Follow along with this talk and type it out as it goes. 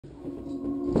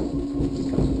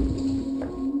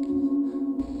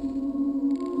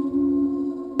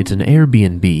It's an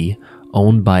Airbnb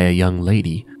owned by a young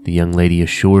lady. The young lady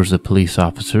assures the police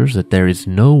officers that there is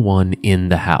no one in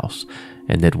the house,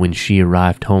 and that when she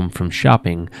arrived home from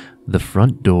shopping, the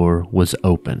front door was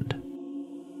opened.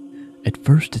 At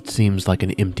first it seems like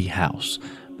an empty house,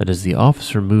 but as the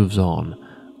officer moves on,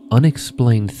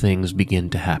 unexplained things begin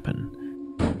to happen.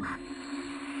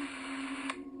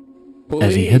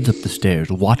 As he heads up the stairs,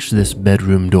 watch this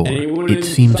bedroom door. It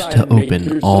seems to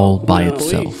open all by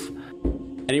itself.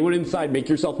 Anyone inside, make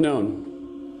yourself known.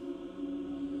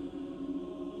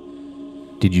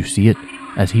 Did you see it?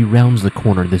 As he rounds the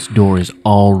corner, this door is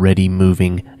already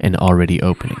moving and already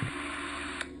opening.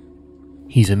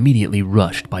 He's immediately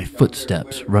rushed by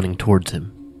footsteps running towards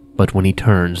him, but when he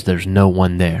turns, there's no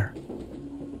one there.